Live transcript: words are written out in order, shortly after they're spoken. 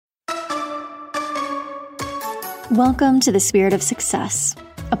Welcome to The Spirit of Success,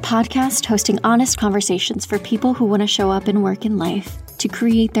 a podcast hosting honest conversations for people who want to show up and work in life to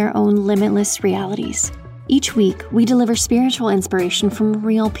create their own limitless realities. Each week, we deliver spiritual inspiration from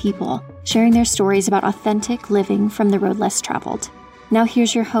real people, sharing their stories about authentic living from the road less traveled. Now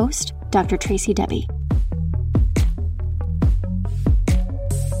here's your host, Dr. Tracy Debbie.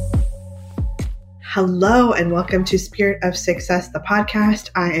 Hello and welcome to Spirit of Success, the podcast.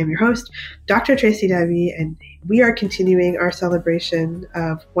 I am your host, Dr. Tracy Debbie, and we are continuing our celebration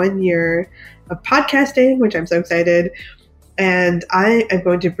of 1 year of podcasting, which I'm so excited. And I am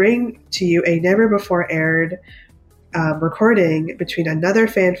going to bring to you a never before aired recording between another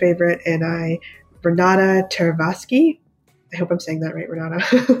fan favorite and I, Renata Taravski. I hope I'm saying that right,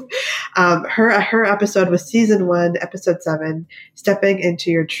 Renata. Her episode was season 1, episode 7, Stepping into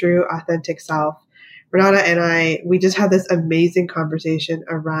Your True Authentic Self. Renata and we just had this amazing conversation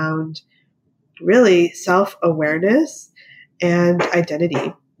around really self-awareness and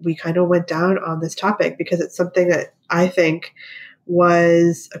identity. We kind of went down on this topic because it's something that I think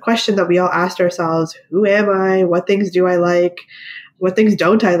was a question that we all asked ourselves. Who am I? What things do I like? What things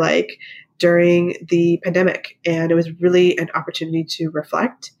don't I like during the pandemic? And it was really an opportunity to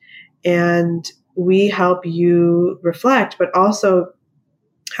reflect. And we help you reflect, but also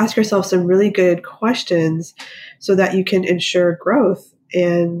ask yourself some really good questions so that you can ensure growth.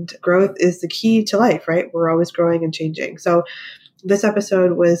 And growth is the key to life, right? We're always growing and changing. So this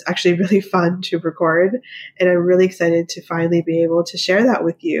episode was actually really fun to record, and I'm really excited to finally be able to share that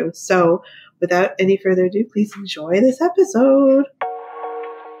with you. So without any further ado, please enjoy this episode.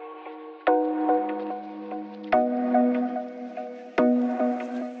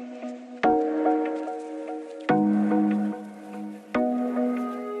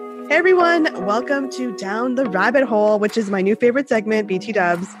 Hey everyone, welcome to Down the Rabbit Hole, which is my new favorite segment, BT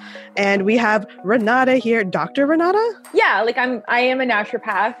Dubs. And we have Renata here. Dr. Renata? Yeah, I am a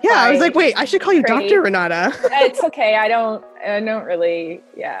naturopath. Yeah, I was like, wait, I should call you trade. Dr. Renata. It's okay. I don't really,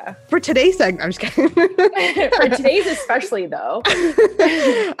 yeah. For today's segment, I'm just kidding. For today's especially though.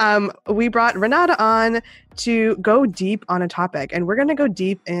 We brought Renata on to go deep on a topic, and we're going to go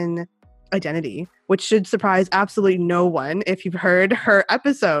deep in identity, which should surprise absolutely no one if you've heard her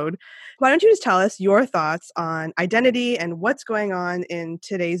episode. Why don't you just tell us your thoughts on identity and what's going on in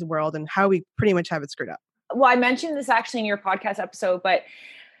today's world and how we pretty much have it screwed up? Well, I mentioned this actually in your podcast episode, but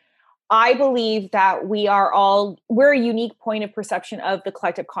I believe that we're a unique point of perception of the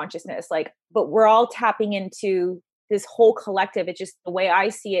collective consciousness, but we're all tapping into this whole collective. It's just the way I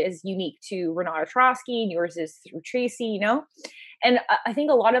see it is unique to Renata Taravski, and yours is through Tracy, And I think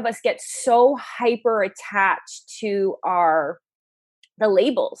a lot of us get so hyper attached to the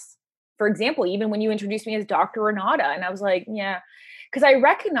labels. For example, even when you introduced me as Dr. Renata, and I was like, yeah, because I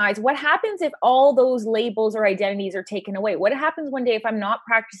recognize what happens if all those labels or identities are taken away. What happens one day if I'm not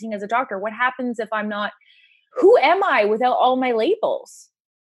practicing as a doctor? What happens if I'm not, who am I without all my labels?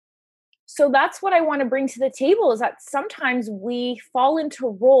 So that's what I want to bring to the table, is that sometimes we fall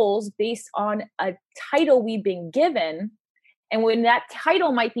into roles based on a title we've been given. And when that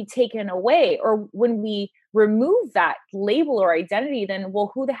title might be taken away, or when we remove that label or identity, then,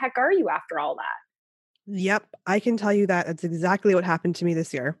 well, who the heck are you after all that? Yep. I can tell you that that's exactly what happened to me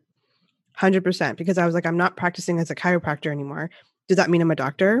this year. 100%. Because I was like, I'm not practicing as a chiropractor anymore. Does that mean I'm a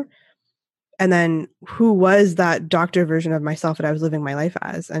doctor? And then who was that doctor version of myself that I was living my life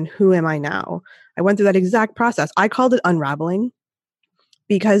as? And who am I now? I went through that exact process. I called it unraveling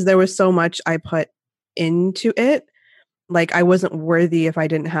because there was so much I put into it. Like, I wasn't worthy if I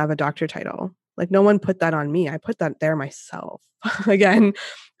didn't have a doctor title. Like, no one put that on me. I put that there myself. Again,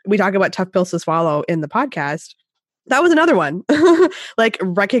 we talk about tough pills to swallow in the podcast. That was another one. Like,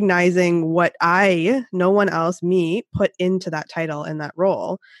 recognizing what no one else, me, put into that title and that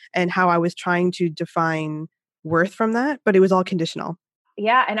role, and how I was trying to define worth from that, but it was all conditional.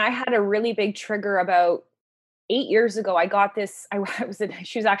 Yeah. And I had a really big trigger about 8 years ago. I got this,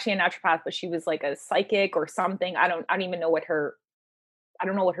 she was actually a naturopath, but she was like a psychic or something. I don't even know what her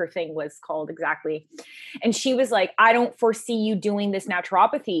thing was called exactly. And she was like, I don't foresee you doing this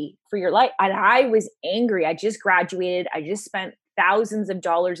naturopathy for your life. And I was angry. I just graduated. I just spent thousands of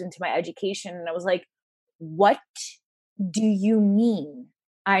dollars into my education. And I was like, what do you mean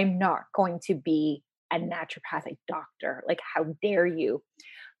I'm not going to be a naturopathic doctor? Like, how dare you?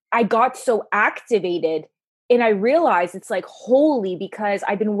 I got so activated. And I realized it's like, holy, because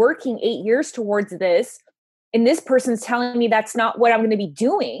I've been working 8 years towards this, and this person's telling me that's not what I'm going to be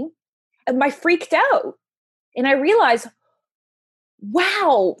doing. And I freaked out. And I realized,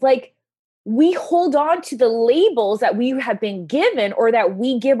 wow, like we hold on to the labels that we have been given or that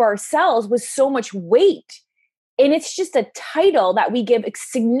we give ourselves with so much weight. And it's just a title that we give a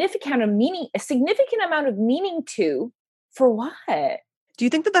significant amount of meaning to, for what? Do you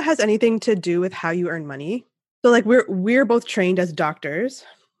think that has anything to do with how you earn money? So like we're both trained as doctors,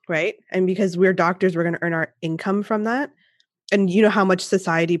 right? And because we're doctors, we're going to earn our income from that. And you know how much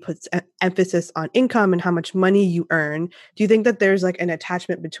society puts emphasis on income and how much money you earn. Do you think that there's like an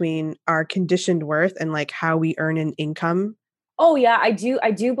attachment between our conditioned worth and like how we earn an income? Oh yeah, I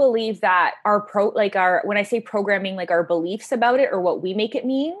do believe that when I say programming, like our beliefs about it or what we make it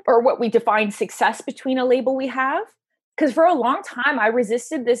mean or what we define success between a label we have. Because for a long time, I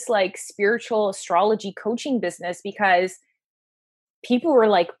resisted this like spiritual astrology coaching business because people were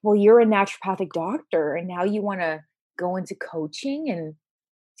like, well, you're a naturopathic doctor and now you want to go into coaching and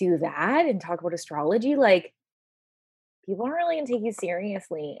do that and talk about astrology. Like, people aren't really going to take you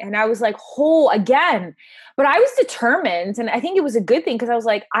seriously. And I was like, again, but I was determined. And I think it was a good thing because I was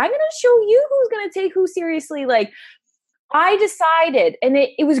like, I'm going to show you who's going to take who seriously. Like, I decided, and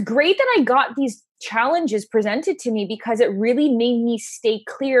it was great that I got these challenges presented to me because it really made me stay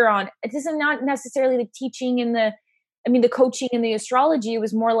clear on, it is not necessarily the teaching and the coaching and the astrology. It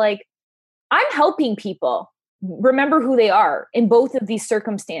was more like, I'm helping people remember who they are in both of these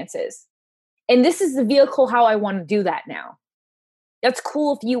circumstances. And this is the vehicle how I want to do that now. That's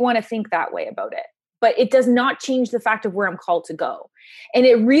cool if you want to think that way about it. But it does not change the fact of where I'm called to go. And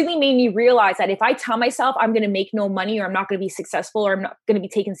it really made me realize that if I tell myself I'm going to make no money or I'm not going to be successful or I'm not going to be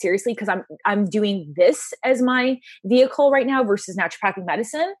taken seriously because I'm doing this as my vehicle right now versus naturopathic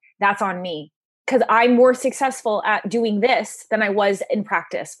medicine, that's on me. Because I'm more successful at doing this than I was in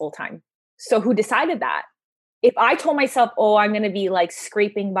practice full time. So who decided that? If I told myself, oh, I'm going to be like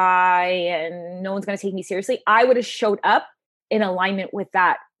scraping by and no one's going to take me seriously, I would have showed up in alignment with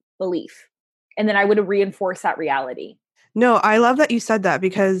that belief. And then I would have reinforced that reality. No, I love that you said that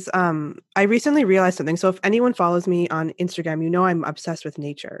because I recently realized something. So if anyone follows me on Instagram, you know I'm obsessed with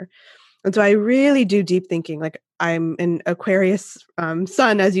nature. And so I really do deep thinking. Like I'm an Aquarius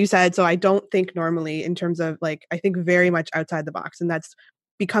sun, as you said. So I don't think normally in terms of like, I think very much outside the box. And that's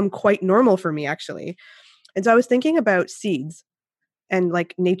become quite normal for me, actually. And so I was thinking about seeds and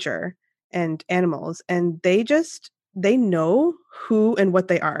like nature and animals, and they know who and what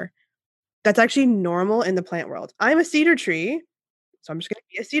they are. That's actually normal in the plant world. I'm a cedar tree, so I'm just going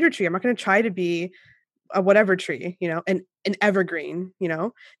to be a cedar tree. I'm not going to try to be a whatever tree, an evergreen,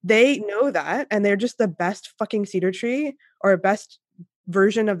 They know that, and they're just the best fucking cedar tree or best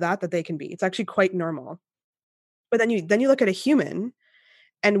version of that they can be. It's actually quite normal. But then you look at a human,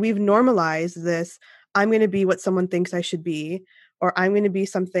 and we've normalized this, I'm going to be what someone thinks I should be, or I'm going to be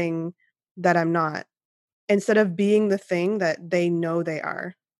something that I'm not, instead of being the thing that they know they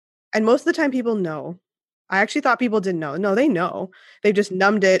are. And most of the time people know. I actually thought people didn't know. No, they know. They've just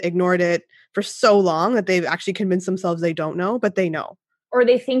numbed it, ignored it for so long that they've actually convinced themselves they don't know, but they know. Or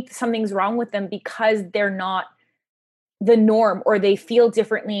they think something's wrong with them because they're not the norm, or they feel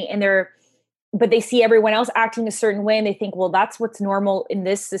differently but they see everyone else acting a certain way and they think, well, that's what's normal in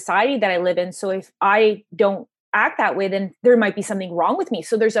this society that I live in. So if I don't act that way, then there might be something wrong with me.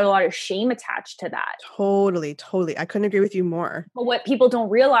 So there's a lot of shame attached to that. Totally. I couldn't agree with you more. But what people don't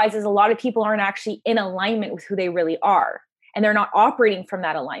realize is a lot of people aren't actually in alignment with who they really are. And they're not operating from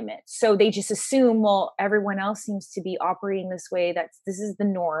that alignment. So they just assume, well, everyone else seems to be operating this way. This is the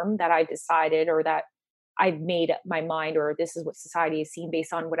norm that I decided, or that I've made up my mind, or this is what society has seen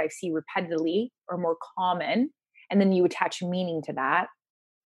based on what I see repeatedly or more common. And then you attach meaning to that.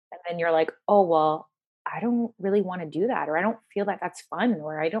 And then you're like, oh, well, I don't really want to do that, or I don't feel that that's fun,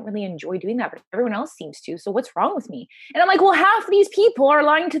 or I don't really enjoy doing that, but everyone else seems to. So what's wrong with me? And I'm like, well, half these people are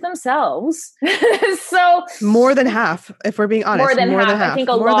lying to themselves. So more than half, if we're being honest, more than half. I think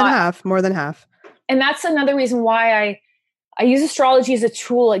more than half. And that's another reason why I use astrology as a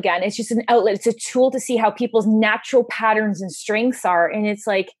tool. Again, it's just an outlet. It's a tool to see how people's natural patterns and strengths are. And it's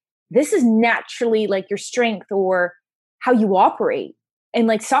like, this is naturally like your strength or how you operate. And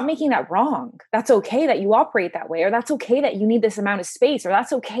like, stop making that wrong. That's okay that you operate that way, or that's okay that you need this amount of space, or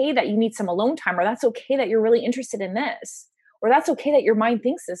that's okay that you need some alone time, or that's okay that you're really interested in this, or that's okay that your mind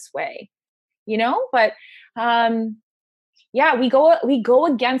thinks this way, But yeah, we go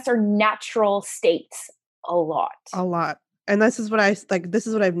against our natural states a lot. And this is what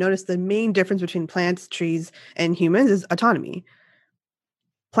I've noticed. The main difference between plants, trees, and humans is autonomy.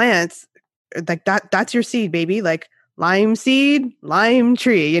 Plants, like that's your seed, baby. Like lime seed, lime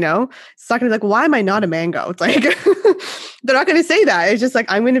tree, It's not gonna be like, why am I not a mango? It's like, they're not gonna say that. It's just like,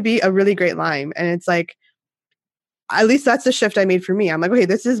 I'm gonna be a really great lime. And it's like, at least that's the shift I made for me. I'm like, okay,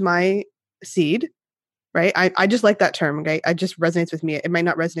 this is my seed, right? I just like that term, okay? It just resonates with me. It might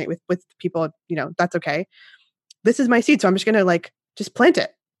not resonate with people, that's okay. this is my seed. So I'm just going to like, just plant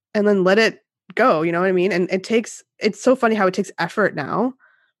it and then let it go. You know what I mean? And it's so funny how it takes effort now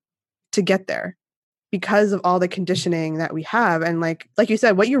to get there because of all the conditioning that we have. And like you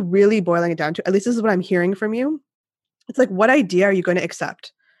said, what you're really boiling it down to, at least this is what I'm hearing from you. It's like, what idea are you going to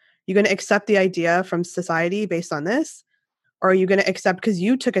accept? You're going to accept the idea from society based on this? Or are you going to accept because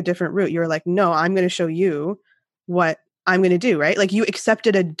you took a different route? You're like, no, I'm going to show you what I'm going to do, right? Like you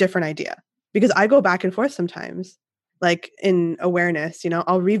accepted a different idea. Because I go back and forth sometimes, like in awareness, you know,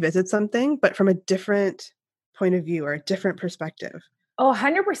 I'll revisit something, but from a different point of view or a different perspective. Oh,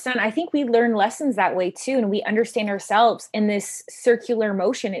 100%. I think we learn lessons that way too. And we understand ourselves in this circular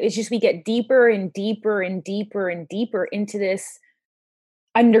motion. It's just we get deeper and deeper and deeper and deeper into this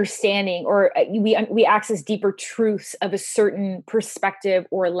understanding, or we access deeper truths of a certain perspective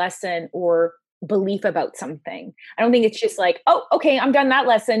or lesson or belief about something. I don't think it's just like, oh, okay, I'm done that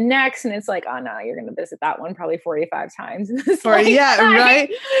lesson, next. And it's like, oh no, you're going to visit that one probably 45 times. Yeah, right.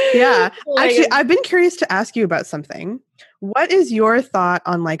 Yeah. Actually, I've been curious to ask you about something. What is your thought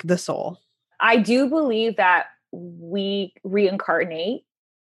on like the soul? I do believe that we reincarnate.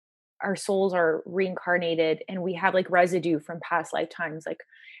 Our souls are reincarnated and we have like residue from past lifetimes. Like,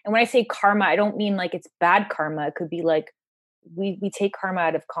 and when I say karma, I don't mean like it's bad karma. It could be like, we take karma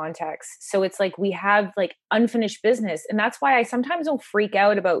out of context. So it's like, we have like unfinished business. And that's why I sometimes don't freak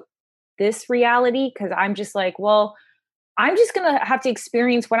out about this reality. Cause I'm just like, well, I'm just going to have to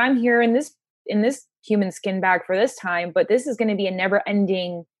experience what I'm here in this human skin bag for this time. But this is going to be a never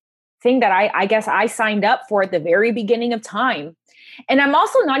ending thing that I guess I signed up for at the very beginning of time. And I'm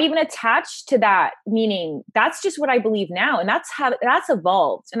also not even attached to that meaning. That's just what I believe now. And that's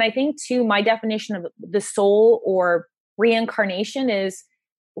evolved. And I think too, my definition of the soul or reincarnation is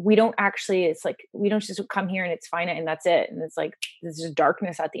it's like, we don't just come here and it's finite and that's it. And it's like, there's just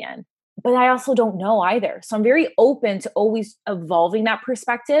darkness at the end. But I also don't know either. So I'm very open to always evolving that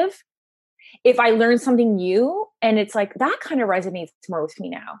perspective. If I learn something new and it's like, that kind of resonates more with me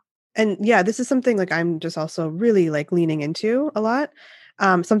now. And yeah, this is something like I'm just also really like leaning into a lot.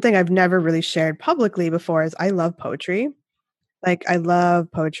 Something I've never really shared publicly before is I love poetry. Like I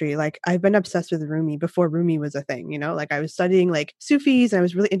love poetry. Like I've been obsessed with Rumi before Rumi was a thing, you know, like I was studying like Sufis and I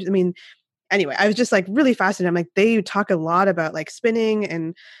was really into, anyway, I was just like really fascinated. I'm like, they talk a lot about like spinning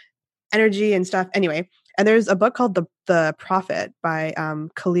and energy and stuff. Anyway, and there's a book called The Prophet by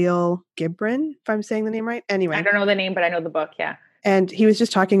Khalil Gibran, if I'm saying the name right. Anyway. I don't know the name, but I know the book. Yeah. And he was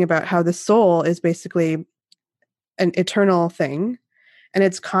just talking about how the soul is basically an eternal thing and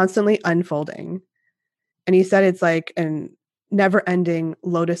it's constantly unfolding. And he said it's like a never-ending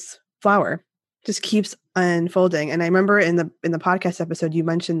lotus flower, just keeps unfolding. And I remember in the podcast episode, you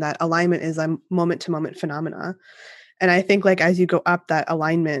mentioned that alignment is a moment-to-moment phenomena. And I think like as you go up that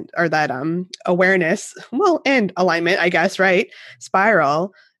alignment or that awareness, and alignment, I guess, right?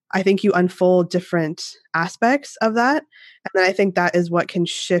 Spiral, I think you unfold different aspects of that. And then I think that is what can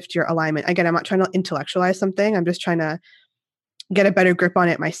shift your alignment. Again, I'm not trying to intellectualize something. I'm just trying to get a better grip on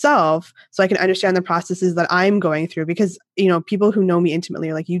it myself so I can understand the processes that I'm going through. Because, you know, people who know me intimately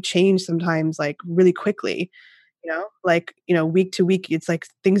are like, you change sometimes like really quickly, you know, like, you know, week to week, it's like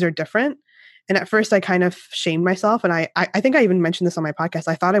things are different. And at first I kind of shamed myself. And I think I even mentioned this on my podcast.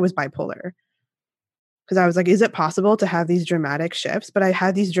 I thought I was bipolar. Because I was like, is it possible to have these dramatic shifts? But I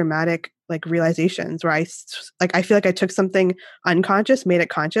had these dramatic like realizations where I feel like I took something unconscious, made it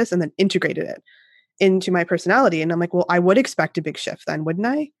conscious, and then integrated it into my personality. And I'm like, well, I would expect a big shift then, wouldn't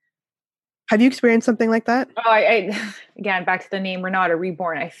I? Have you experienced something like that? Oh, I again, back to the name Renata,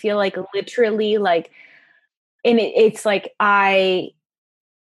 reborn. I feel like literally like, and it's like, I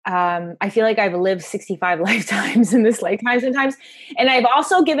feel like I've lived 65 lifetimes in this lifetime sometimes. And I've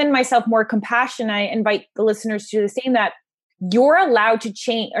also given myself more compassion. I invite the listeners to do the same, that you're allowed to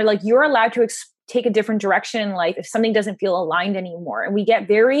change, or like you're allowed to take a different direction in life if something doesn't feel aligned anymore. And we get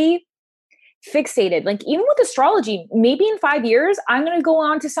very fixated. Like even with astrology, maybe in 5 years, I'm going to go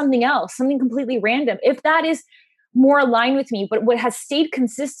on to something else, something completely random, if that is more aligned with me. But what has stayed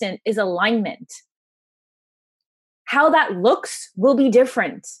consistent is alignment. How that looks will be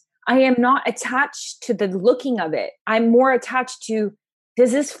different. I am not attached to the looking of it. I'm more attached to,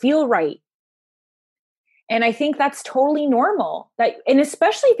 does this feel right? And I think that's totally normal. And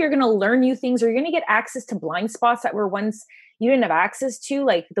especially if you're going to learn new things, or you're going to get access to blind spots that were once you didn't have access to,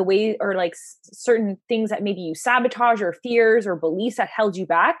 like the way, or like certain things that maybe you sabotage, or fears or beliefs that held you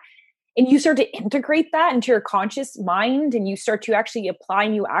back. And you start to integrate that into your conscious mind, and you start to actually apply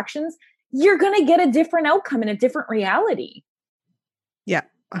new actions, you're going to get a different outcome and a different reality. Yeah.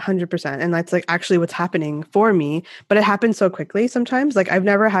 100%. And that's like actually what's happening for me. But it happens so quickly sometimes. Like I've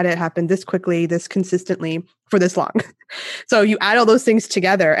never had it happen this quickly, this consistently for this long. So you add all those things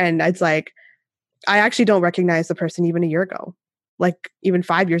together and it's like, I actually don't recognize the person even a year ago. Like even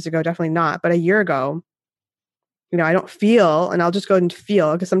 5 years ago, definitely not. But a year ago, I don't feel, and I'll just go and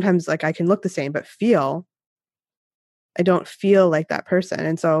feel because sometimes like I can look the same, but I don't feel like that person.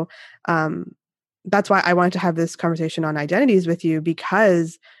 And so that's why I wanted to have this conversation on identities with you,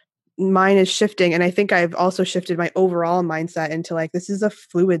 because mine is shifting. And I think I've also shifted my overall mindset into like, this is a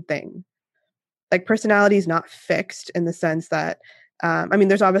fluid thing. Like personality is not fixed in the sense that,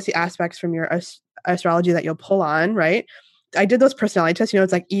 there's obviously aspects from your astrology that you'll pull on, right? I did those personality tests,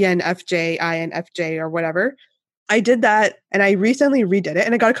 it's like ENFJ, INFJ, or whatever. I did that and I recently redid it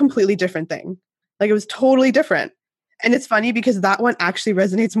and I got a completely different thing. Like it was totally different. And it's funny because that one actually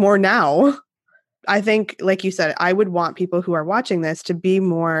resonates more now. I think, like you said, I would want people who are watching this to be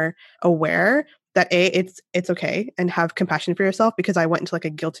more aware that it's okay, and have compassion for yourself, because I went into like a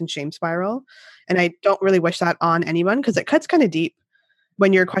guilt and shame spiral. And I don't really wish that on anyone because it cuts kind of deep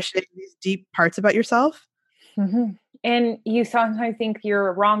when you're questioning these deep parts about yourself. Mm-hmm. And you sometimes think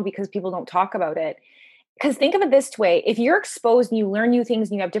you're wrong because people don't talk about it. Because think of it this way, if you're exposed and you learn new things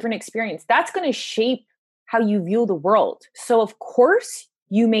and you have different experience, that's going to shape how you view the world. So of course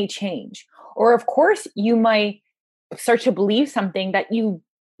you may change, or of course you might start to believe something that you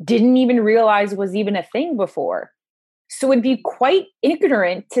didn't even realize was even a thing before. So it'd be quite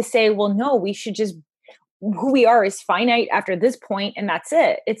ignorant to say, well, no, we should just, who we are is finite after this point and that's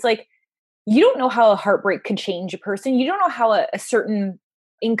it. It's like, you don't know how a heartbreak can change a person. You don't know how a certain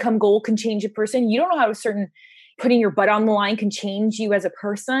income goal can change a person. You don't know how a certain putting your butt on the line can change you as a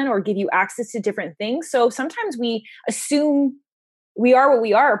person or give you access to different things. So sometimes we assume we are what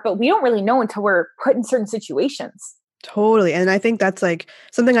we are, but we don't really know until we're put in certain situations. Totally. And I think that's like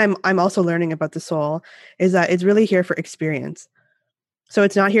something I'm also learning about the soul, is that it's really here for experience. So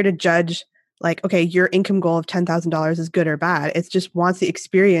it's not here to judge like, okay, your income goal of $10,000 is good or bad. It just wants the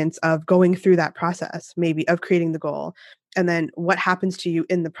experience of going through that process, maybe of creating the goal. And then what happens to you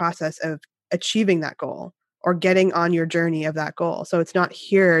in the process of achieving that goal or getting on your journey of that goal. So it's not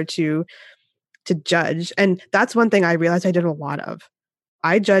here to judge. And that's one thing I realized I did a lot of.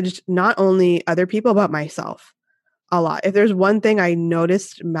 I judged not only other people, but myself a lot. If there's one thing I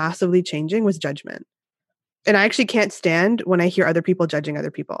noticed massively changing, was judgment. And I actually can't stand when I hear other people judging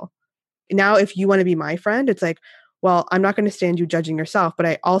other people. Now, if you want to be my friend, it's like, well, I'm not going to stand you judging yourself, but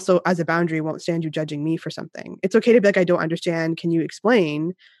I also, as a boundary, won't stand you judging me for something. It's okay to be like, I don't understand. Can you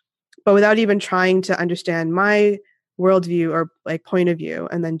explain? But without even trying to understand my worldview or like point of view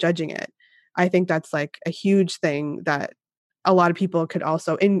and then judging it. I think that's like a huge thing that a lot of people could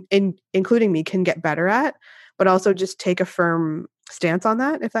also, including me, can get better at, but also just take a firm stance on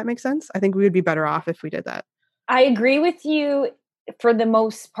that, if that makes sense. I think we would be better off if we did that. I agree with you for the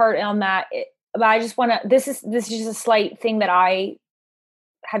most part on that. But I just want to, this is just a slight thing that I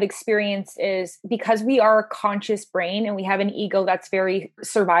have experienced, is because we are a conscious brain and we have an ego that's very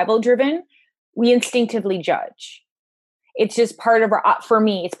survival driven, we instinctively judge. It's just part of our, for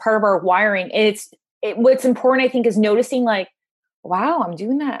me, it's part of our wiring. What's important, I think, is noticing like, wow, I'm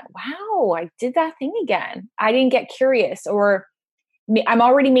doing that. Wow, I did that thing again. I didn't get curious, or I'm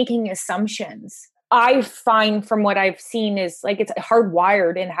already making assumptions. I find from what I've seen is like, it's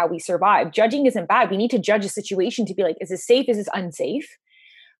hardwired in how we survive. Judging isn't bad. We need to judge a situation to be like, is this safe? Is this unsafe?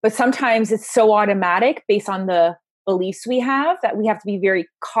 But sometimes it's so automatic based on the beliefs we have that we have to be very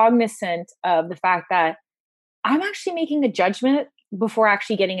cognizant of the fact that I'm actually making a judgment before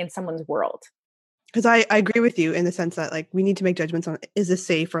actually getting in someone's world. Because I agree with you in the sense that like we need to make judgments on, is this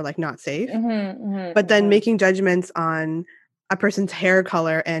safe or like not safe? But then making judgments on a person's hair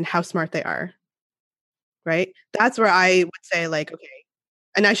color and how smart they are, right? That's where I would say like, okay,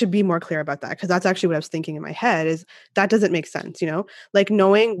 and I should be more clear about that, because that's actually what I was thinking in my head, is that doesn't make sense, like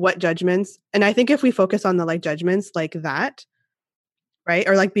knowing what judgments. And I think if we focus on the like judgments like that, right?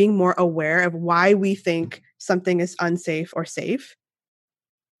 Or like being more aware of why we think something is unsafe or safe,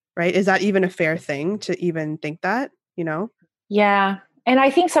 right? Is that even a fair thing to even think that, Yeah. And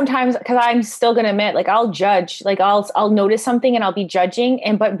I think sometimes, because I'm still going to admit, like I'll judge, like I'll notice something and I'll be judging.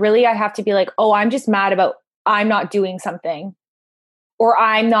 But really I have to be like, oh, I'm just mad about, I'm not doing something, or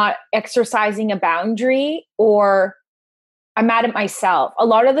I'm not exercising a boundary, or I'm mad at myself. A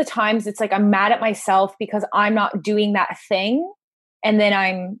lot of the times it's like, I'm mad at myself because I'm not doing that thing. And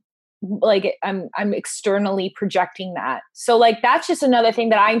then I'm externally projecting that. So like, that's just another thing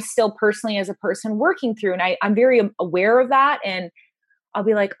that I'm still personally as a person working through. And I'm very aware of that. And I'll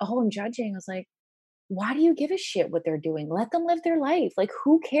be like, oh, I'm judging. I was like, why do you give a shit what they're doing? Let them live their life. Like,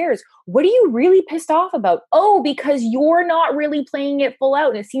 who cares? What are you really pissed off about? Oh, because you're not really playing it full out.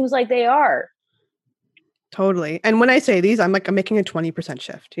 And it seems like they are. Totally. And when I say these, I'm making a 20%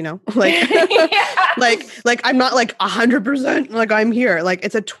 shift, like, like I'm not like 100%, like I'm here, like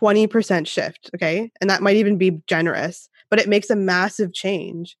it's a 20% shift. Okay. And that might even be generous, but it makes a massive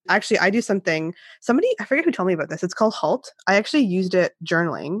change. Actually, I do something, I forget who told me about this. It's called HALT. I actually used it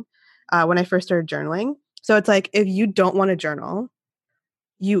journaling when I first started journaling. So it's like, if you don't want to journal,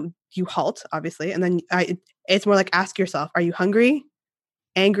 you halt, obviously. And then it's more like, ask yourself, are you hungry,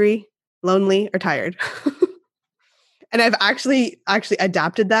 angry, lonely, or tired? And I've actually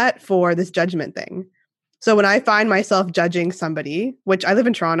adapted that for this judgment thing. So when I find myself judging somebody, which I live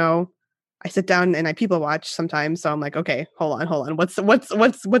in Toronto, I sit down and I people watch sometimes. So I'm like, okay, hold on.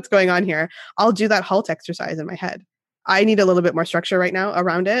 What's going on here? I'll do that HALT exercise in my head. I need a little bit more structure right now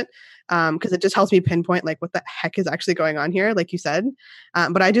around it, because it just helps me pinpoint like what the heck is actually going on here, like you said.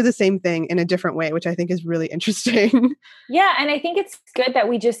 But I do the same thing in a different way, which I think is really interesting. Yeah. And I think it's good that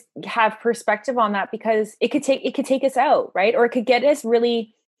we just have perspective on that, because it could take us out, right? Or it could get us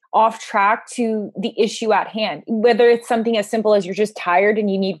really off track to the issue at hand, whether it's something as simple as you're just tired and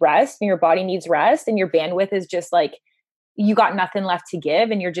you need rest and your body needs rest and your bandwidth is just like, you got nothing left to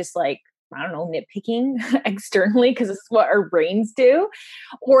give. And you're just like, I don't know, nitpicking externally because this is what our brains do.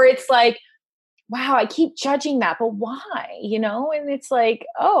 Or it's like, wow, I keep judging that, but why? And it's like,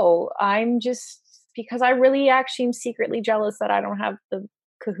 oh, I'm just, because I really actually am secretly jealous that I don't have the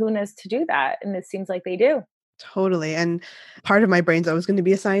kahunas to do that. And it seems like they do. Totally. And part of my brain's always going to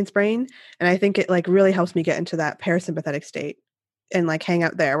be a science brain. And I think it like really helps me get into that parasympathetic state and like hang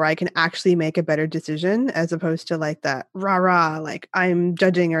out there where I can actually make a better decision, as opposed to like that rah, like I'm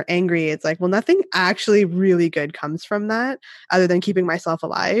judging or angry. It's like, well, nothing actually really good comes from that other than keeping myself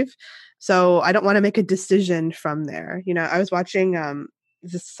alive. So I don't want to make a decision from there. I was watching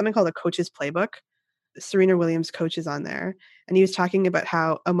this something called a coach's playbook. Serena Williams coach is on there, and he was talking about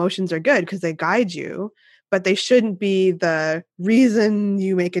how emotions are good because they guide you, but they shouldn't be the reason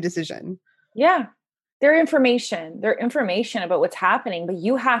you make a decision. Yeah. They're information about what's happening, but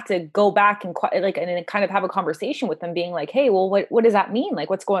you have to go back and kind of have a conversation with them, being like, hey, well, what does that mean?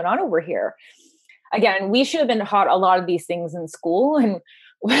 Like, what's going on over here? Again, we should have been taught a lot of these things in school, and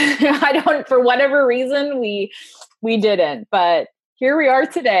for whatever reason, we didn't, but here we are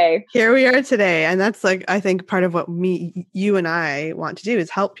today. And that's like, I think part of what you and I want to do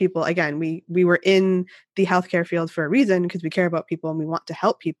is help people. Again, we were in the healthcare field for a reason, because we care about people and we want to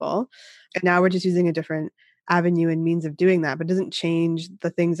help people. And now we're just using a different avenue and means of doing that, but it doesn't change the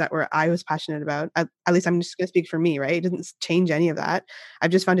things that I was passionate about. At least I'm just going to speak for me, right? It doesn't change any of that. I've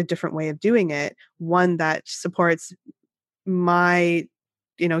just found a different way of doing it. One that supports my,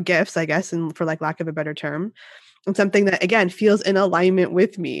 gifts, I guess, and for like lack of a better term. And something that, again, feels in alignment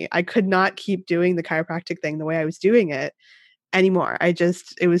with me. I could not keep doing the chiropractic thing the way I was doing it anymore.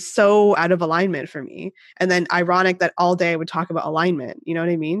 It was so out of alignment for me. And then ironic that all day I would talk about alignment. You know what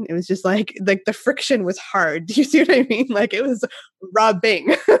I mean? It was just like the friction was hard. Do you see what I mean? Like it was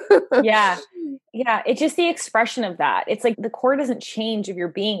rubbing. Yeah. Yeah. It's just the expression of that. It's like the core doesn't change of your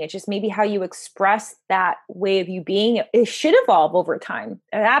being. It's just maybe how you express that way of you being. It should evolve over time.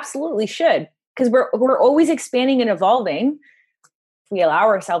 It absolutely should. Because we're always expanding and evolving if we allow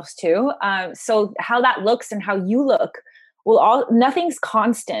ourselves to. So how that looks and how you look nothing's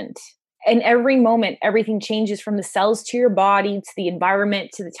constant. And every moment, everything changes, from the cells to your body, to the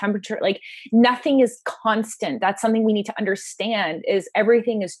environment, to the temperature. Like nothing is constant. That's something we need to understand, is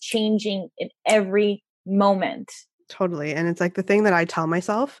everything is changing in every moment. Totally. And it's like the thing that I tell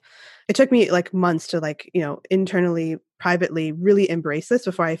myself, it took me like months to like, internally, privately really embrace this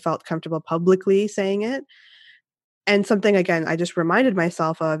before I felt comfortable publicly saying it. And something, again, I just reminded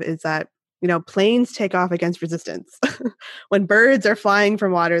myself of is that, planes take off against resistance. When birds are flying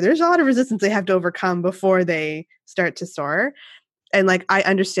from water, there's a lot of resistance they have to overcome before they start to soar. And like, I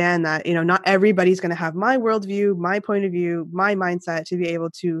understand that, not everybody's going to have my worldview, my point of view, my mindset to be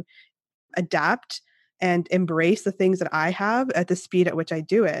able to adapt and embrace the things that I have at the speed at which I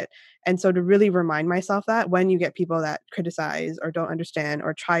do it. And so to really remind myself that when you get people that criticize or don't understand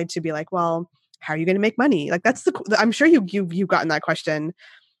or try to be like, well, how are you going to make money? Like I'm sure you've gotten that question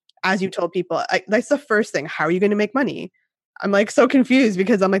as you told people. That's the first thing. How are you going to make money? I'm like so confused,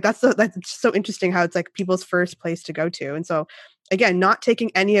 because I'm like, that's so interesting how it's like people's first place to go to. And so again, not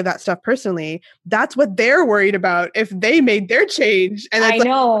taking any of that stuff personally, that's what they're worried about if they made their change. And I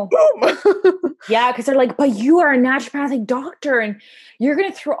know. Boom. Yeah. Cause they're like, but you are a naturopathic doctor and you're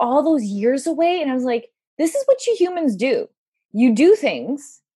going to throw all those years away. And I was like, this is what you humans do. You do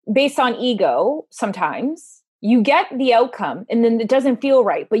things based on ego, sometimes you get the outcome and then it doesn't feel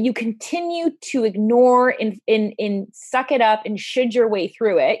right, but you continue to ignore and suck it up and should your way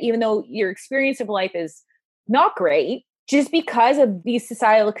through it, even though your experience of life is not great, just because of these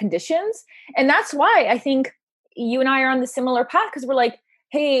societal conditions. And that's why I think you and I are on the similar path, because we're like,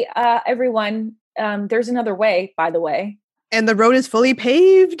 hey, everyone, there's another way, by the way. And the road is fully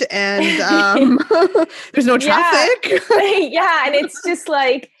paved and there's no traffic. Yeah. And it's just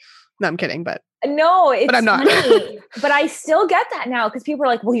like, no, I'm kidding, but it's I'm not. funny. But I still get that now, because people are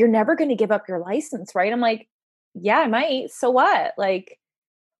like, well, you're never going to give up your license, right? I'm like, yeah, I might. So what? Like,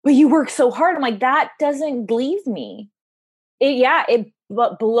 but you work so hard. I'm like, that doesn't leave me. It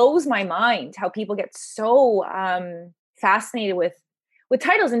blows my mind how people get so fascinated with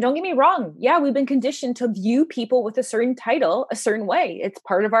titles. And don't get me wrong. Yeah, we've been conditioned to view people with a certain title a certain way. It's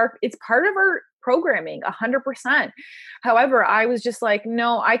part of our programming, 100%. However, I was just like,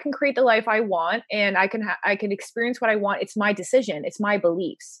 no, I can create the life I want, and I can experience what I want. It's my decision. It's my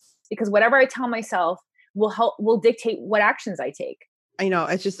beliefs, because whatever I tell myself will dictate what actions I take. I know.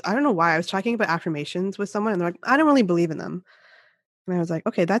 It's just, I don't know why I was talking about affirmations with someone and they're like, I don't really believe in them. And I was like,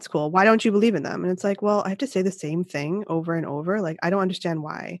 okay, that's cool. Why don't you believe in them? And it's like, well, I have to say the same thing over and over. Like, I don't understand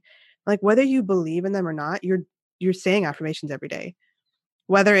why. Like, whether you believe in them or not, you're saying affirmations every day.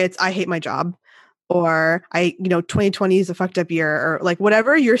 Whether it's, I hate my job, or 2020 is a fucked up year, or like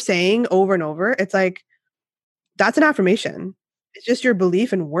whatever you're saying over and over, it's like, that's an affirmation. It's just your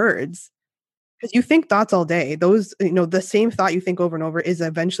belief in words. Because you think thoughts all day. Those, the same thought you think over and over is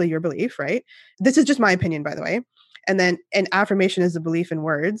eventually your belief, right? This is just my opinion, by the way. And then an affirmation is a belief in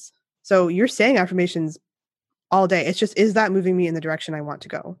words. So you're saying affirmations all day. It's just, is that moving me in the direction I want to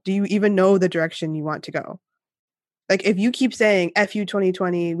go? Do you even know the direction you want to go? Like, if you keep saying, F you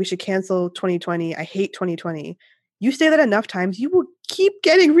 2020, we should cancel 2020, I hate 2020, you say that enough times, you will keep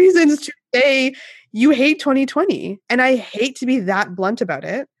getting reasons to say you hate 2020. And I hate to be that blunt about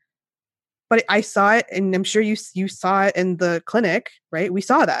it, but I saw it, and I'm sure you saw it in the clinic, right? We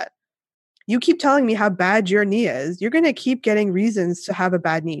saw that. You keep telling me how bad your knee is. You're going to keep getting reasons to have a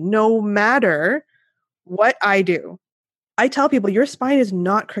bad knee, no matter what I do. I tell people, your spine is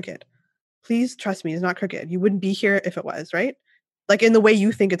not crooked. Please trust me, it's not crooked. You wouldn't be here if it was, right? Like, in the way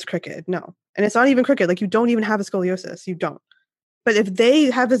you think it's crooked. No. And it's not even crooked. Like, you don't even have a scoliosis. You don't. But if they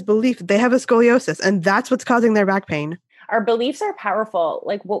have this belief, they have a scoliosis, and that's what's causing their back pain. Our beliefs are powerful.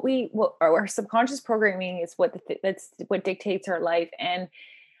 Like, what our subconscious programming is that's what dictates our life. And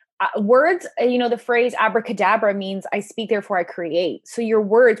words, the phrase abracadabra means I speak, therefore I create. So your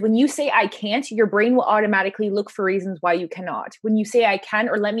words, when you say I can't, your brain will automatically look for reasons why you cannot. When you say I can,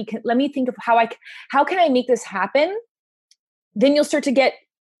 or let me think of how can I make this happen? Then you'll start to get,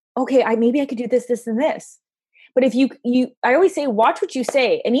 okay, maybe I could do this, this, and this. But if I always say, watch what you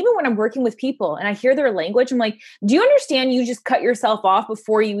say. And even when I'm working with people and I hear their language, I'm like, do you understand you just cut yourself off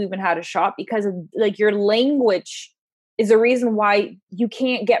before you even had a shot? Because of, like, your language is the reason why you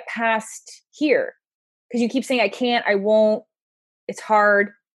can't get past here. Because you keep saying, I can't, I won't, it's hard.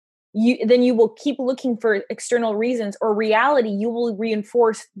 Then you will keep looking for external reasons, or reality. You will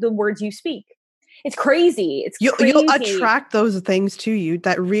reinforce the words you speak. It's crazy. You'll attract those things to you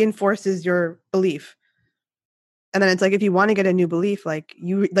that reinforces your belief. And then it's like, if you want to get a new belief, like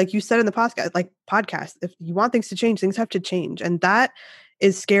you said in the podcast, if you want things to change, things have to change. And that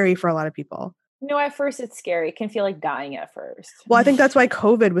is scary for a lot of people. No, at first it's scary. It can feel like dying at first. Well, I think that's why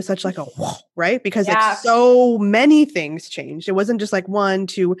COVID was such like a whoa, right? Because like so many things changed. It wasn't just like 1,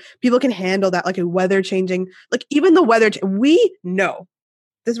 2, people can handle that, like a weather changing, like even the weather, we know.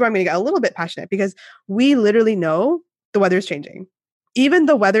 This is where I'm going to get a little bit passionate, because we literally know the weather's changing. Even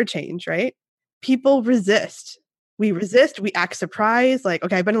the weather change, right? People resist. We resist, we act surprised. Like,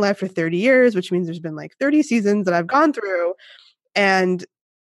 okay, I've been alive for 30 years, which means there's been like 30 seasons that I've gone through. And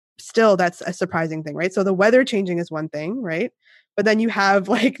still, that's a surprising thing, right? So the weather changing is one thing, right? But then you have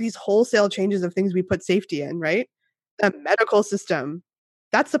like these wholesale changes of things we put safety in, right? The medical system,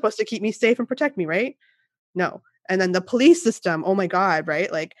 that's supposed to keep me safe and protect me, right? No. And then the police system, oh my God,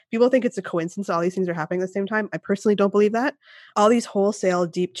 right? Like, people think it's a coincidence all these things are happening at the same time. I personally don't believe that. All these wholesale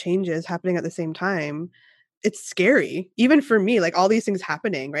deep changes happening at the same time, it's scary, even for me, like all these things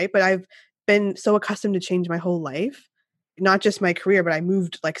happening, right? But I've been so accustomed to change my whole life, not just my career, but I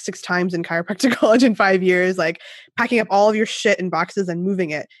moved like 6 times in chiropractic college in 5 years, like packing up all of your shit in boxes and moving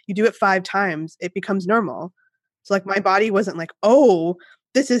it. You do it 5 times, it becomes normal. So like my body wasn't like, oh,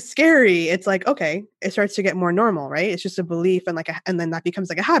 this is scary. It's like, okay, it starts to get more normal, right? It's just a belief, and and then that becomes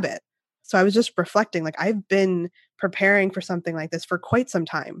like a habit. So I was just reflecting, like, I've been preparing for something like this for quite some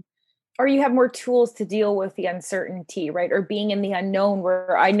time. Or you have more tools to deal with the uncertainty, right? Or being in the unknown,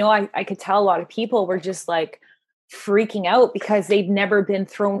 where I know I could tell a lot of people were just like freaking out because they've never been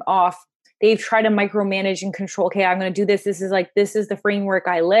thrown off. They've tried to micromanage and control. Okay, I'm going to do this. This is the framework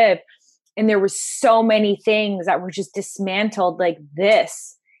I live. And there were so many things that were just dismantled like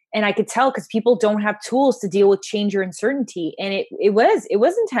this. And I could tell because people don't have tools to deal with change or uncertainty. And it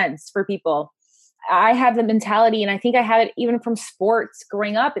was intense for people. I have the mentality, and I think I had it even from sports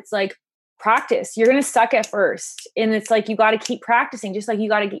growing up. It's like, practice. You're going to suck at first. And it's like, you got to keep practicing, just like you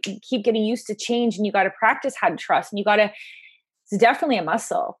got to keep getting used to change, and you got to practice how to trust, and it's definitely a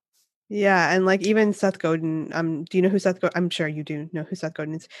muscle. Yeah. And like even Seth Godin, do you know who Seth Godin? I'm sure you do know who Seth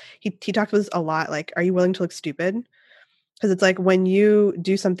Godin is. He talks about this a lot. Like, are you willing to look stupid? Because it's like when you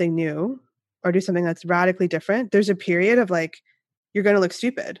do something new or do something that's radically different, there's a period of like, you're going to look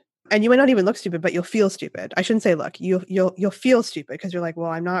stupid. And you might not even look stupid, but you'll feel stupid. I shouldn't say look, you'll feel stupid because you're like,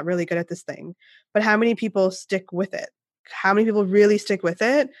 well, I'm not really good at this thing. But how many people stick with it? How many people really stick with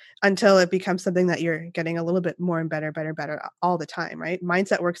it until it becomes something that you're getting a little bit more and better all the time, right?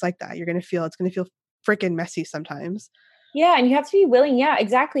 Mindset works like that. It's going to feel freaking messy sometimes. Yeah. And you have to be willing. Yeah,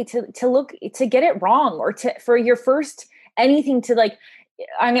 exactly. To look, to get it wrong, or for your first anything to like,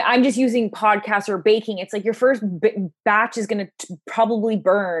 I mean, I'm just using podcasts or baking. It's like your first batch is going to probably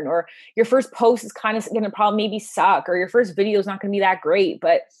burn, or your first post is kind of going to probably maybe suck, or your first video is not going to be that great,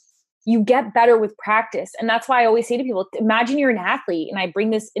 but you get better with practice. And that's why I always say to people, imagine you're an athlete. And I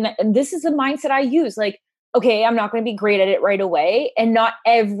bring this in, and this is the mindset I use. Like, okay, I'm not going to be great at it right away. And not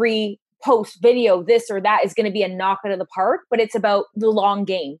every post, video, this or that is going to be a knock out of the park, but it's about the long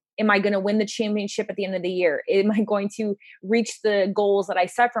game. Am I going to win the championship at the end of the year? Am I going to reach the goals that I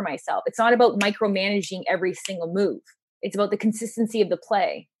set for myself? It's not about micromanaging every single move. It's about the consistency of the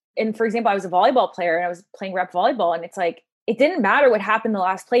play. And for example, I was a volleyball player and I was playing rep volleyball, and it's like, it didn't matter what happened the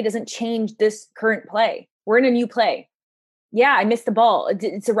last play doesn't change this current play. We're in a new play. Yeah, I missed the ball.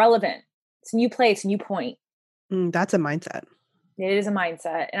 It's irrelevant. It's a new play. It's a new point. That's a mindset. It is a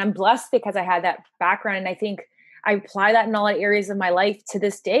mindset. And I'm blessed because I had that background. And I think I apply that in all areas of my life to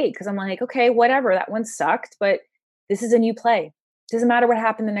this day, because I'm like, okay, whatever, that one sucked, but this is a new play. Doesn't matter what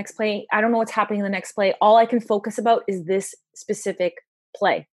happened in the next play. I don't know what's happening in the next play. All I can focus about is this specific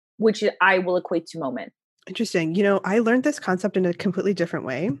play, which I will equate to moment. Interesting. I learned this concept in a completely different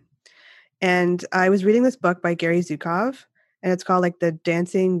way. And I was reading this book by Gary Zukov, and it's called like the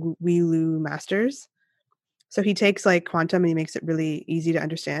Dancing Wheeloo Masters. So he takes like quantum and he makes it really easy to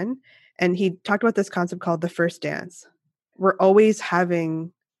understand. And he talked about this concept called the first dance. We're always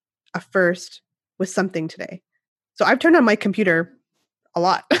having a first with something today. So I've turned on my computer a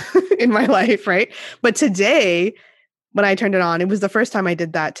lot in my life, right? But today, when I turned it on, it was the first time I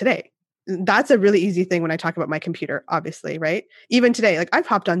did that today. That's a really easy thing when I talk about my computer, obviously, right? Even today, like I've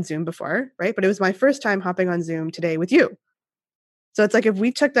hopped on Zoom before, right? But it was my first time hopping on Zoom today with you. So it's like, if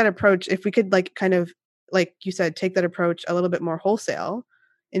we took that approach, if we could like kind of, like you said, take that approach a little bit more wholesale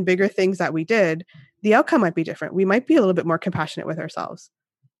in bigger things that we did, the outcome might be different. We might be a little bit more compassionate with ourselves.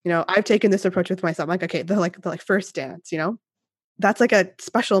 I've taken this approach with myself. I'm like, okay, the first dance, that's like a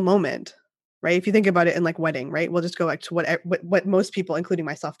special moment, right? If you think about it in like wedding, right? We'll just go like to what most people, including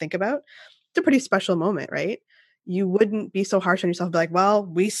myself, think about. It's a pretty special moment, right? You wouldn't be so harsh on yourself, be like, well,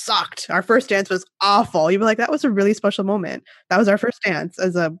 we sucked. Our first dance was awful. You'd be like, that was a really special moment. That was our first dance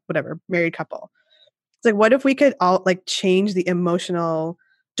as a whatever married couple. It's like, what if we could all like change the emotional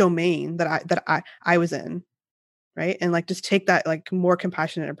domain that I was in, right? And like just take that like more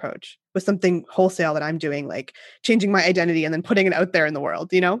compassionate approach with something wholesale that I'm doing, like changing my identity and then putting it out there in the world,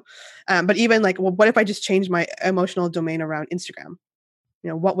 But even like, well, what if I just change my emotional domain around Instagram?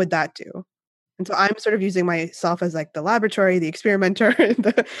 What would that do? And so I'm sort of using myself as like the laboratory, the experimenter,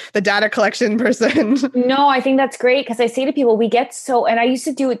 the data collection person. No, I think that's great, because I say to people, we get so, and I used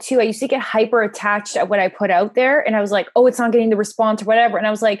to do it too. I used to get hyper attached at what I put out there. And I was like, oh, it's not getting the response or whatever. And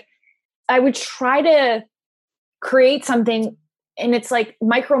I was like, I would try to create something, and it's like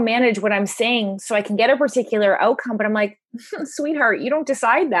micromanage what I'm saying so I can get a particular outcome. But I'm like, sweetheart, you don't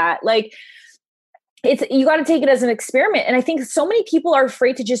decide that. Like, you got to take it as an experiment. And I think so many people are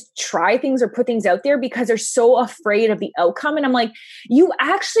afraid to just try things or put things out there because they're so afraid of the outcome. And I'm like, you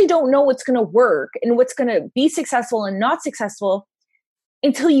actually don't know what's going to work and what's going to be successful and not successful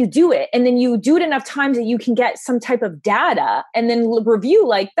until you do it. And then you do it enough times that you can get some type of data and then review,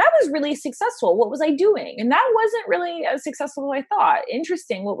 like, that was really successful. What was I doing? And that wasn't really as successful as I thought.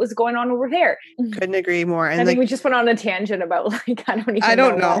 Interesting. What was going on over there? Couldn't agree more. And I think we just went on a tangent about, like, I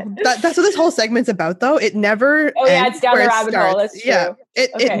don't know. That's what this whole segment's about, though. It never it's down the rabbit hole. That's true. Yeah.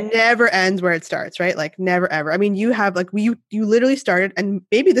 It never ends where it starts, right? Like, never, ever. I mean, you have, like, you literally started, and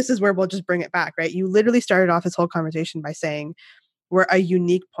maybe this is where we'll just bring it back, right? You literally started off this whole conversation by saying, we're a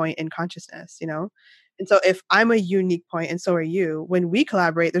unique point in consciousness, you know? And so if I'm a unique point and so are you, when we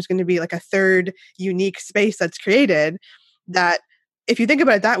collaborate, there's going to be like a third unique space that's created that, if you think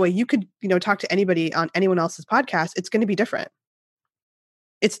about it that way, you could, you know, talk to anybody on anyone else's podcast. It's going to be different.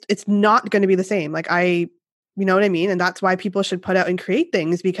 It's not going to be the same. Like, you know what I mean? And that's why people should put out and create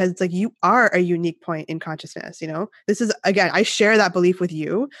things, because it's like, you are a unique point in consciousness, you know? This is, again, I share that belief with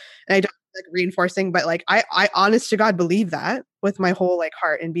you, and I don't like reinforcing, but like, I honest to God believe that with my whole like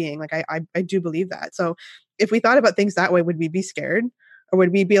heart and being. Like, I do believe that. So if we thought about things that way, would we be scared, or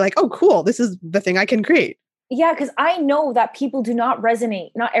would we be like, oh, cool, this is the thing I can create? Yeah, because I know that people do not resonate.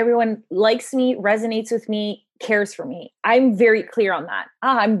 Not everyone likes me, resonates with me, cares for me. I'm very clear on that.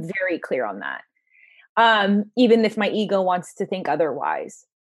 Even if my ego wants to think otherwise.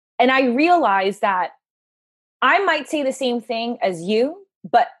 And I realize that I might say the same thing as you,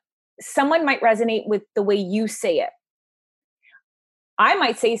 but someone might resonate with the way you say it. I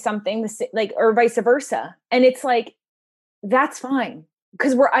might say something like, or vice versa. And it's like, that's fine.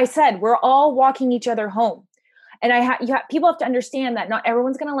 Because we're all walking each other home. And people have to understand that not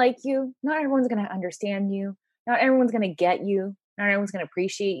everyone's going to like you. Not everyone's going to understand you. Not everyone's going to get you. Not everyone's going to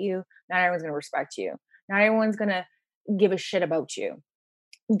appreciate you. Not everyone's going to respect you. Not everyone's going to give a shit about you.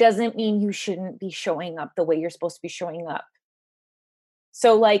 Doesn't mean you shouldn't be showing up the way you're supposed to be showing up.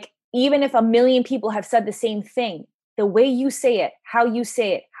 So like, even if 1 million people have said the same thing, the way you say it, how you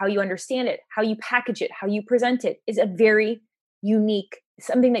understand it, how you package it, how you present it is a very unique,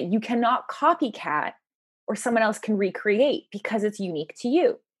 something that you cannot copycat or someone else can recreate, because it's unique to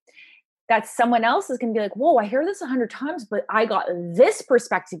you. That someone else is going to be like, whoa, I hear this 100 times, but I got this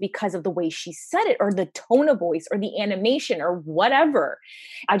perspective because of the way she said it, or the tone of voice, or the animation, or whatever.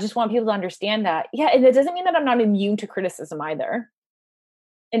 I just want people to understand that. Yeah. And it doesn't mean that I'm not immune to criticism either.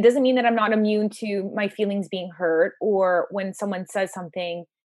 It doesn't mean that I'm not immune to my feelings being hurt, or when someone says something,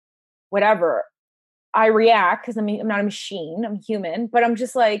 whatever, I react because I'm not a machine, I'm human, but I'm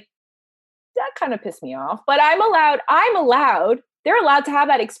just like, that kind of pissed me off, but they're allowed to have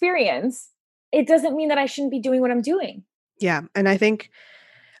that experience. It doesn't mean that I shouldn't be doing what I'm doing. Yeah. And I think,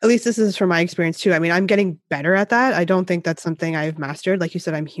 at least this is from my experience too. I mean, I'm getting better at that. I don't think that's something I've mastered. Like you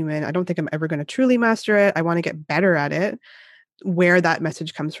said, I'm human. I don't think I'm ever going to truly master it. I want to get better at it. Where that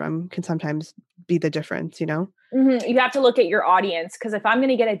message comes from can sometimes be the difference, you know? Mm-hmm. You have to look at your audience. Because if I'm going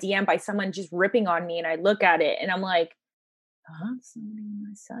to get a DM by someone just ripping on me, and I look at it and I'm like, somebody on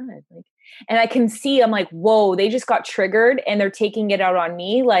my side, like, and I can see, I'm like, whoa, they just got triggered and they're taking it out on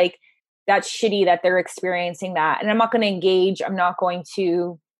me. Like, that's shitty that they're experiencing that. And I'm not going to engage. I'm not going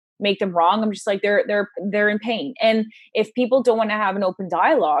to make them wrong. I'm just like, they're in pain. And if people don't want to have an open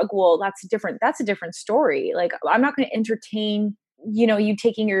dialogue, well, that's a different story. Like, I'm not going to entertain, you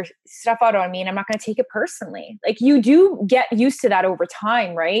taking your stuff out on me, and I'm not going to take it personally. Like, you do get used to that over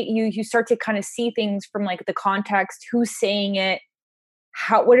time, right? You start to kind of see things from like the context, who's saying it,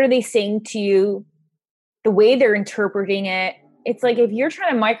 what are they saying to you, the way they're interpreting it. It's like, if you're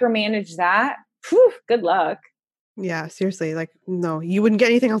trying to micromanage that, good luck. Yeah, seriously. Like, no, you wouldn't get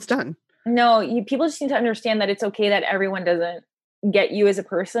anything else done. No, people just need to understand that it's okay that everyone doesn't get you as a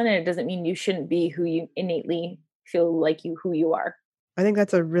person, and it doesn't mean you shouldn't be who you innately feel like who you are. I think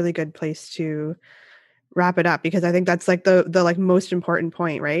that's a really good place to wrap it up, because I think that's like the like most important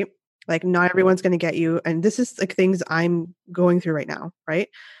point, right? Like, not everyone's going to get you. And this is like things I'm going through right now, right?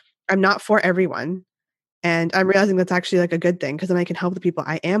 I'm not for everyone. And I'm realizing that's actually like a good thing, because then I can help the people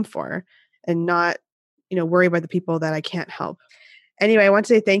I am for, and not, worry about the people that I can't help. Anyway, I want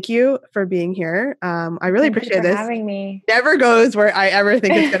to say thank you for being here. I really appreciate this. Having me. Never goes where I ever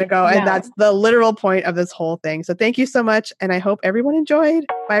think it's going to go. No. And that's the literal point of this whole thing. So thank you so much. And I hope everyone enjoyed.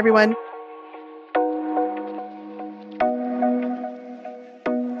 Bye, everyone.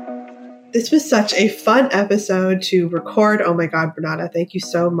 This was such a fun episode to record. Oh my God, Renata, thank you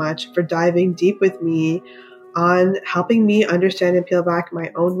so much for diving deep with me on helping me understand and peel back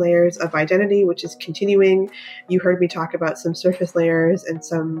my own layers of identity, which is continuing. You heard me talk about some surface layers and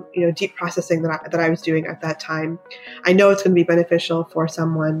some, deep processing that I was doing at that time. I know it's going to be beneficial for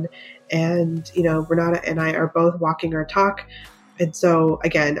someone. And, Renata and I are both walking our talk. And so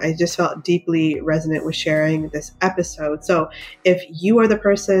again, I just felt deeply resonant with sharing this episode. So if you are the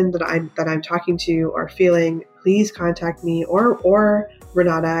person that I'm talking to or feeling, please contact me or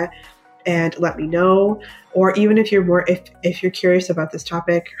Renata and let me know. Or even if you're curious about this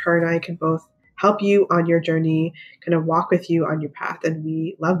topic, her and I can both help you on your journey, kind of walk with you on your path. And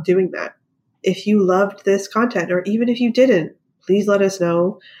we love doing that. If you loved this content, or even if you didn't, please let us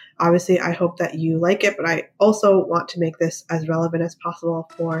know. Obviously, I hope that you like it, but I also want to make this as relevant as possible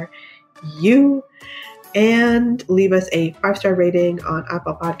for you. And leave us a 5-star rating on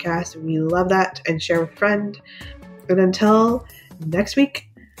Apple Podcasts. We love that. And share with a friend. And until next week,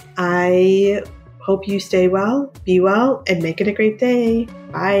 I hope you stay well, be well, and make it a great day.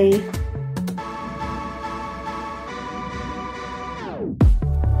 Bye.